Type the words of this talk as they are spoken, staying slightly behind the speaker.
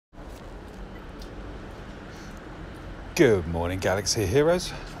Good morning, Galaxy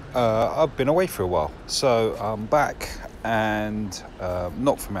Heroes. I've been away for a while, so I'm back, and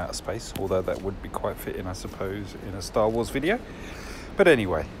not from outer space, although that would be quite fitting, I suppose, in a Star Wars video. But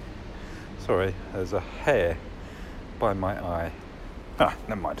anyway, sorry, there's a hair by my eye. Ah,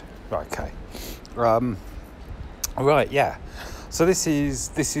 never mind. Right, okay. Right, yeah. So this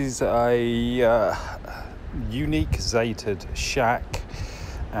is a unique Zated Shaak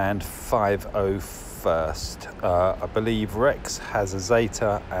and 501st. I believe Rex has a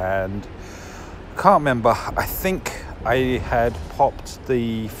Zeta, and I can't remember. I think I had popped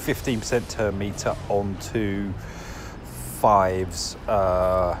the 15% turn meter onto 5s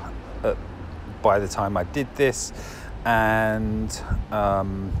by the time I did this, and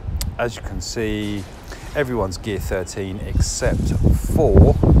as you can see, everyone's gear 13 except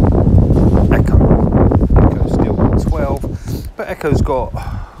for Echo. Echo's still got 12, but Echo's got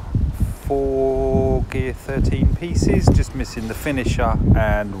 4 gear 13 pieces, just missing the finisher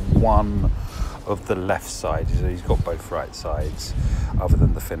and one of the left side. So he's got both right sides other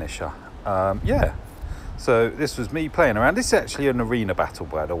than the finisher. Yeah, so this was me playing around. This is actually an arena battle,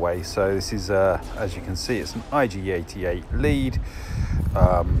 by the way. So this is as you can see, it's an IG-88 lead.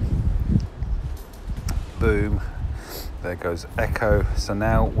 Boom, there goes Echo. So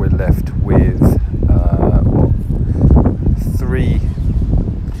now we're left with what, 3.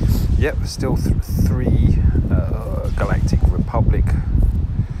 Yep, still 3 Galactic Republic,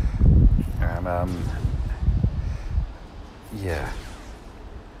 and yeah,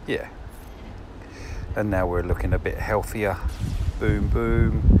 and now we're looking a bit healthier. Boom,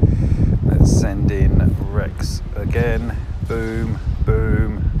 boom. Let's send in Rex again. Boom,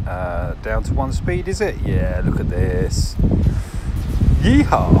 boom. Down to 1 speed, is it? Yeah, look at this.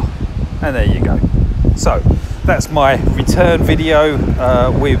 Yeehaw! And there you go. So that's my return video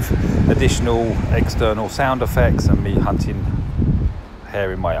with additional external sound effects and me hunting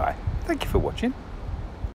hair in my eye. Thank you for watching.